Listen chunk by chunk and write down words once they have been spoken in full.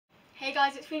Hey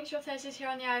guys, it's Phoenix Your Thursdays here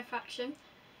on the I Faction.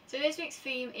 So this week's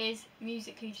theme is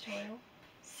Musical.ly tutorial.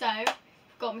 So, I've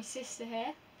got my sister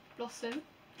here, Blossom.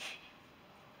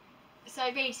 So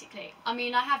basically, I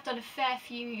mean I have done a fair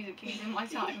few Musical.lys in my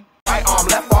time. Right arm,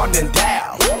 left arm, then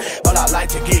down. But I like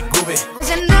to get groovy.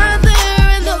 There's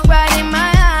another look right in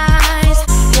my eyes.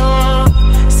 Your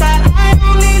side, I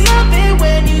only love it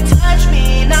when you touch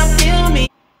me, now feel me.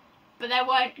 But they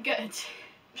weren't good.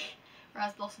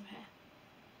 Whereas Blossom here.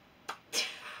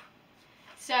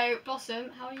 So Blossom,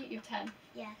 how old are you? You're 10.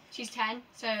 Yeah. She's 10.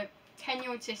 So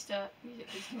 10-year-old sister,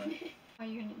 Musical.ly tutorial. Are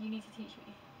you gonna? You need to teach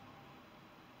me.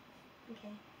 Okay.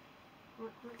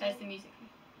 There's the Musical.ly.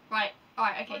 Right. All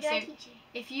right. Okay. What do I So teach you?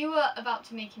 if you were about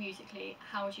to make a Musical.ly,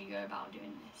 how would you go about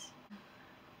doing this?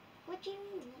 What do you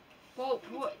mean? Well,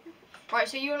 what? Right.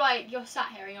 So you're sat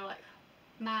here and you're like,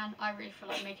 man, I really feel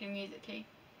like making a Musical.ly.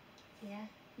 Yeah.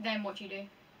 Then what do you do?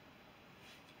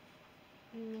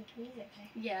 Make music.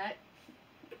 Yeah.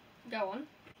 Go on.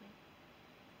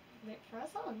 Look for a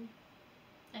song.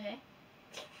 Okay.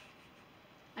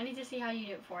 I need to see how you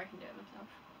do it before I can do it myself.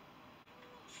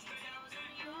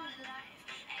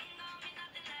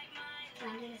 Can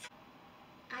I do this?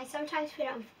 I sometimes put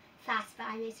it on fast, but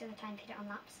I most of the time put it on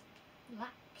laps.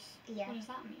 Laps? Yeah. What does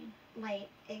that mean? Like,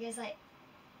 it goes like,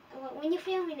 when you're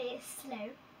filming it, it's slow.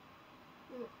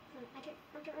 I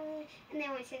don't really, and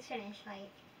then once it's finished, like,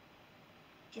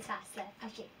 it's fast, slow. I'll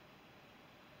shoot.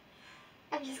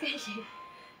 I'm just gonna shoot.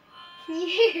 Can you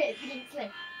hear it being slow?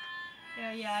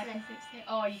 Yeah, I can see it.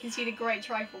 Oh, you can see the great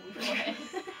trifle before it.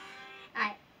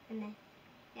 Alright, and then,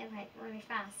 yeah, like, really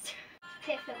fast.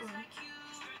 Put it on.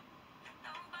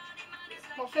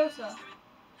 What filter?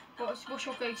 What's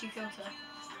your go-to filter?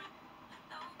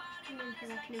 And then put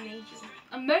like an emoji.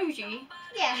 Emoji?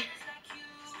 Yeah.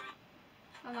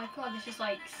 Oh my god, this is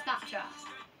like Snapchat.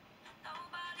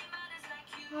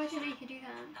 Oh, I didn't know you could do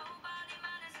that.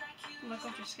 Oh my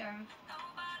god, you're scaring me.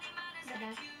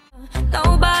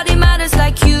 Nobody matters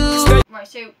like you.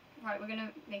 Right, we're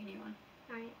gonna make a new one.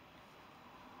 Alright.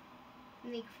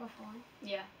 Make a fourth one.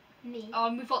 Yeah. Me. Oh,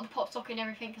 and we've got the pop socket and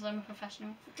everything because I'm a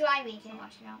professional. Do I make it? I'm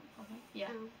actually out, probably. Yeah.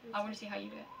 Oh, I want to see how you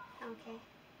do it. okay.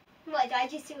 What, do I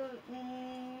just do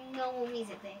normal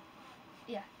musically?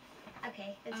 Yeah.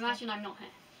 Okay. That's Imagine I'm not here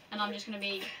and I'm just gonna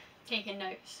be taking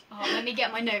notes. Oh, let me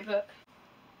get my notebook.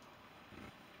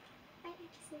 I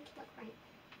just need to look right.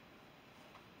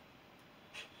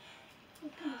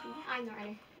 I'm not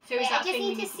ready. So is Wait, that I just thing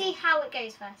need to see how it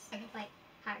goes first. Okay. Like,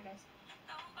 how it goes.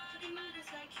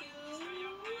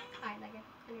 Alright, there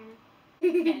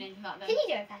you go. getting into that then? Can you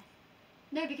do it first?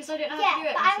 No, because I don't know how Yeah, to do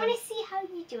it. but I myself. want to see how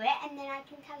you do it, and then I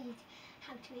can tell you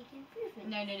how to make an improvement.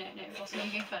 No, Blossom,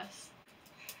 you go first.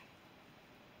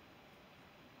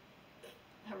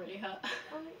 That really hurt.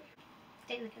 Don't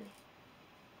look at me.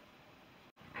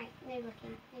 Alright, no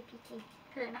looking, no peeking.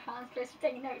 Putting my hands close to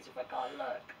taking notes if I can't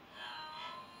look.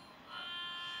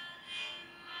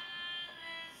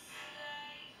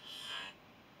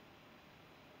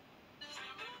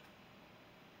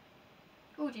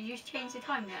 Oh, did you just change the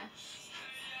time there?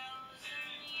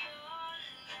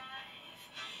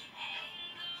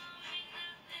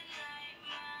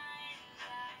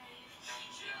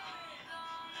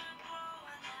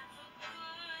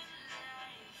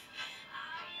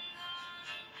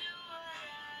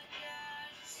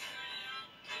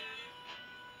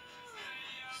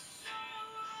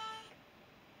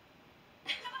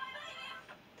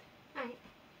 Alright.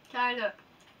 Can I look?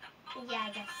 Yeah,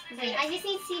 I guess. Okay. Wait, I just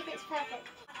need to see if it's perfect.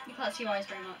 You can't see your eyes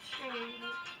very much. I know.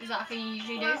 Is that a thing you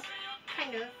usually Well,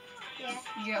 kind of. Yeah.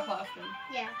 do? You do it quite often.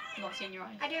 Yeah. Not seeing your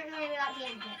eyes. I don't really like the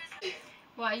inputs.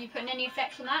 Well, are you putting any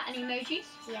effects on that? Any emojis?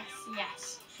 Yes.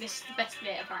 Yes. This is the best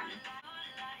bit apparently.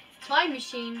 Time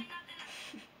machine.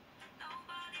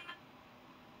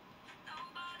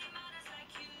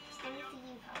 I need the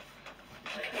U part.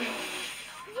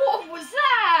 What was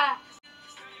that?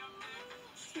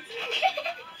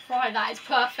 Right, that is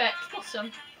perfect.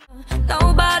 Awesome.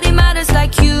 Nobody matters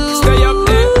like you. Stay up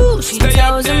there. She Stay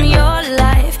tells up them there. your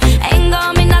life ain't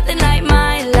gonna be nothing like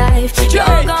my life.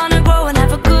 You're gonna grow and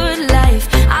have a good life.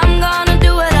 I'm gonna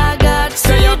do what I got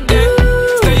Stay to up there.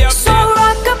 do. Stay up So there.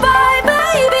 rock-a-bye,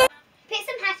 baby. Put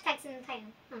some hashtags in the title.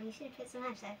 Oh, you should have put some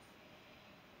hashtags.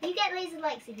 You get loads of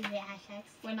likes if you put hashtags.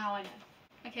 Well, now I know.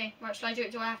 Okay, right, shall I do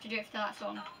it? Do I have to do it for that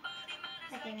song?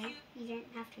 Okay then, you don't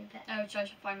have to, but... Oh, I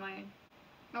should find my own.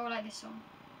 Oh, I like this song.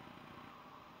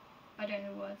 I don't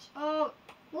know words. Oh,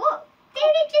 What? Didn't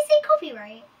it just say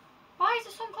copyright? why is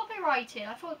the song copyrighted?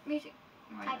 I thought music...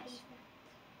 Right, Type nice.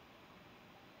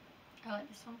 in. I like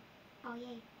this song. Oh,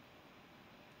 yay.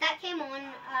 That came on,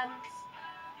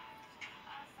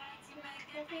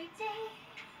 every day.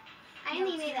 I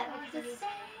only knew that because of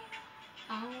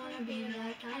I wanna be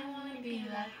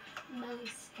like.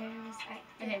 most girls. Right.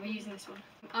 Okay, we're using this one.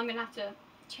 I'm gonna have to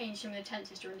change some of the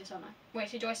tenses during this, aren't I? Wait,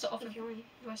 so do I start off with? If you want.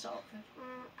 Do I start off with?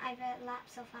 Either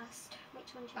laps or fast.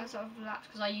 Which one do you I want? start off with laps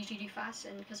because I usually do fast,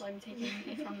 and because I'm taking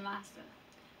it from the master.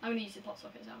 I'm gonna use the pop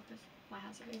socket as well because my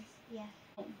hands are big. Yeah.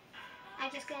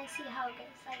 I'm just gonna see how it goes.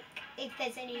 Like, if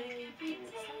there's any way you can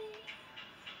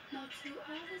Not two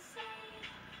other side.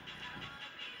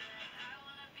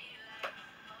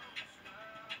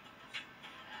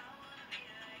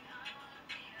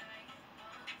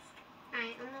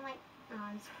 Alright, I'm gonna like,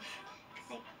 I'm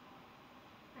like,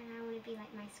 and I want to be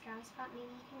like my scars part. Maybe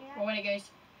you can do that. Or when it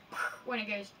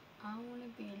goes, I wanna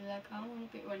be like, I wanna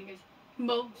be. When it goes,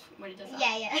 most. When it does that.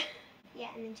 Yeah, yeah, yeah,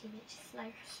 and then change it to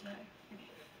slow. Slow. Okay.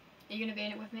 Are you gonna be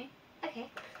in it with me? Okay.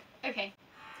 Okay.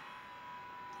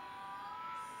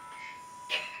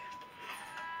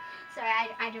 Sorry,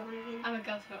 I don't want to be in. I'm a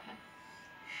girl throat here.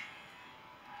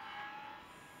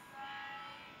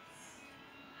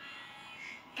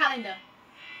 Calendar.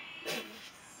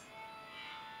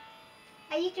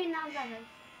 Are you doing that on purpose?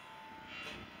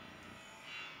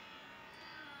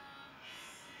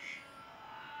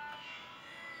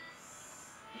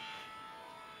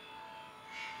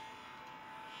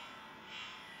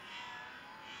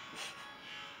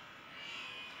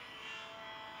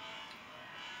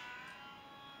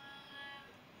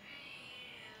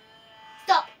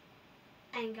 Stop!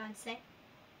 I'm going to say,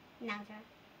 now do it.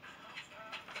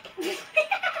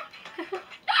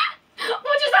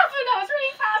 What just happened? That was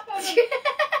really fast, wasn't it?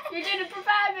 You didn't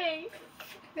prepare me.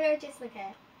 We'll just look at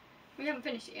it. We haven't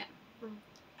finished it yet.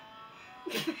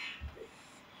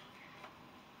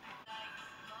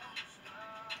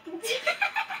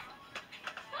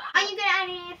 Are you good at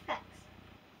adding any effects?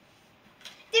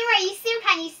 Don't worry, you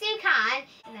still can,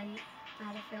 And then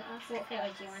add a filter. What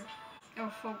filter do you want?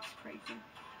 Oh, folk's pretty cool.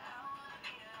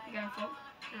 You going folk?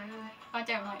 Um, I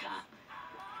don't like that.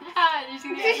 Ah, you see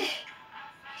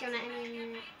do you want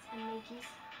any emojis?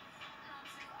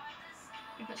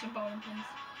 You put some bowling pins.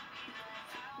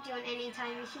 Do you want any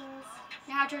time machines?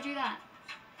 Yeah, how do I do that?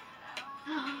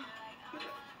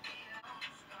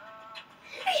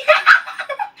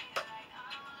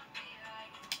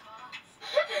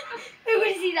 We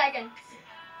want to see that again.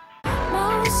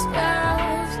 Most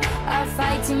girls are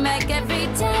fighting back every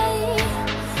day.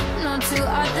 No two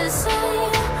are the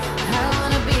same.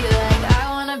 I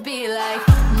wanna be like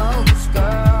most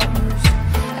girls.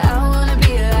 I wanna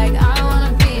be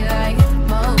like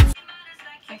most.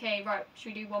 Okay, right.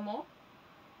 Should we do one more?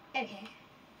 Okay.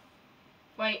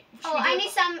 Wait. Oh, I know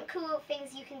some cool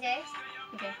things you can do.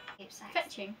 Okay. Oops, sorry.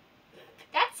 Fetching.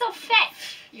 That's a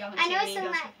fetch. You haven't I seen know me some do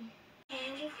like something.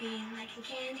 candy queen, like a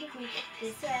candy queen.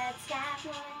 This world's got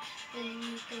more than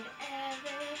you could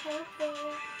ever hope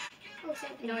for. Oh,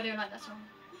 something. No, I don't like that song.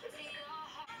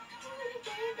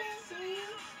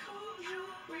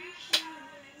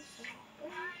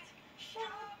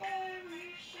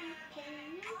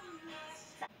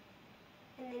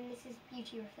 And then this is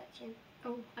beauty reflection.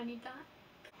 Oh, I need that.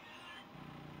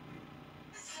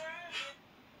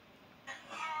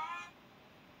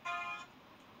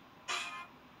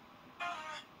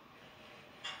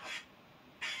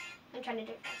 I'm trying to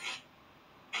do it fast.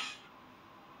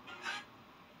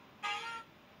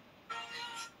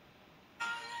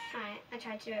 Alright, I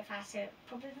tried to do it fast, so it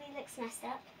probably looks messed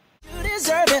up. You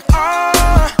deserve it all.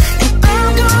 And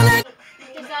I'm gonna.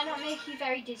 Does that not make you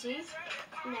very dizzy?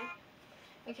 No.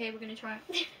 Okay, we're gonna try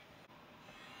it.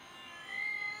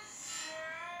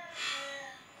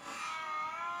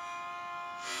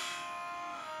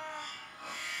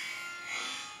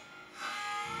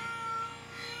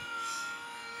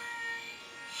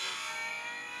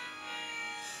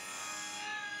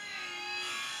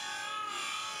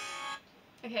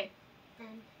 Okay.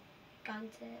 Then gone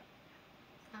to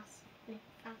fast. No,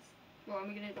 fast. What are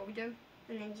we doing?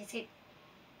 And then just hit.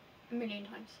 A million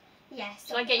times. Yeah.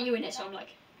 So I get you in it, so I'm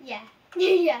like Yeah.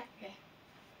 Yeah.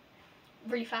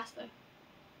 really fast though. Do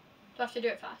I have to do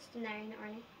it fast? No, not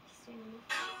really. Just doing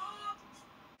it.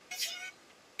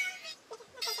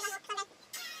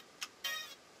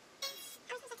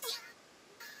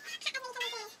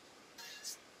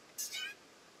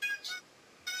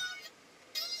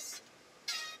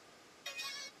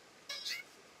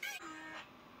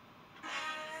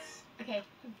 Okay,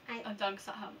 I'm done because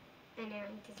that hurt. I know,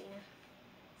 I'm dizzy now.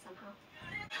 Somehow.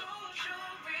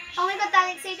 Oh my god, that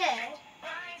looks so good.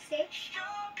 See?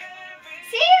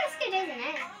 See, that's good, isn't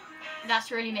it?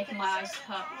 That's really making my eyes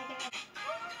hurt. Make it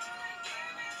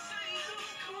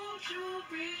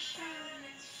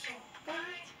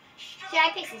Should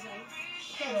I pick this one?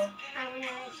 Sure. I want to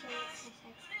show hashtags.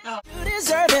 Oh. You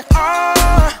deserve it all,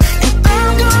 and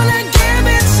I'm gonna give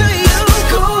it to you.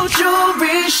 Gold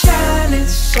jewelry shining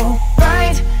so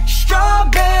bright,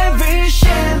 strawberry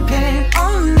champagne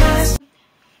on us.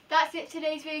 That's it for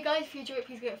today's video, guys. If you enjoyed it,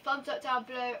 please give it a thumbs up down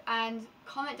below and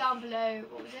comment down below.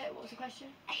 What was it? What was the question?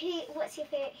 Who's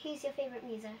your favourite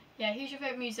muser? Yeah, who's your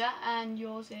favourite muser? And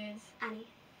yours is Annie.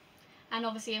 And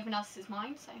obviously everyone else is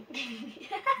mine, so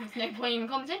there's no point even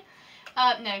commenting.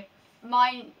 No,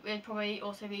 mine would probably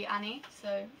also be Annie,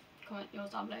 so comment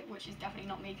yours down below, which is definitely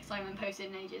not me because I haven't posted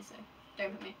in ages, so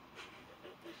don't put me.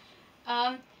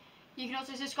 You can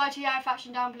also subscribe to Yara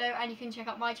Faction down below, and you can check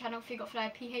out my channel,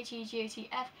 phegotflare,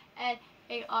 PHEGOTFLARE,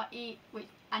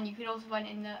 and you can also find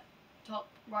it in the top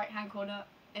right hand corner.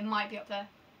 It might be up there,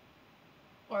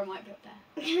 or it might be up there.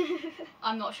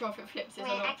 I'm not sure if it flips it or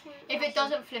not. If it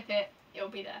doesn't flip it, it'll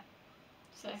be there.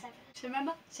 So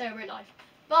remember, celebrate life.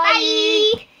 Bye!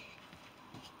 Bye!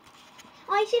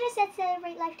 Oh, I should have said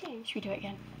celebrate life too. Should we do it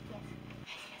again?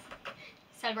 Yes.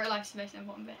 Celebrate life is the most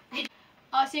important bit.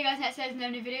 I'll see you guys next time in a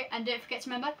new video, and don't forget to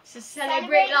remember to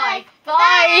Celebrate celebrate life.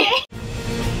 life. Bye.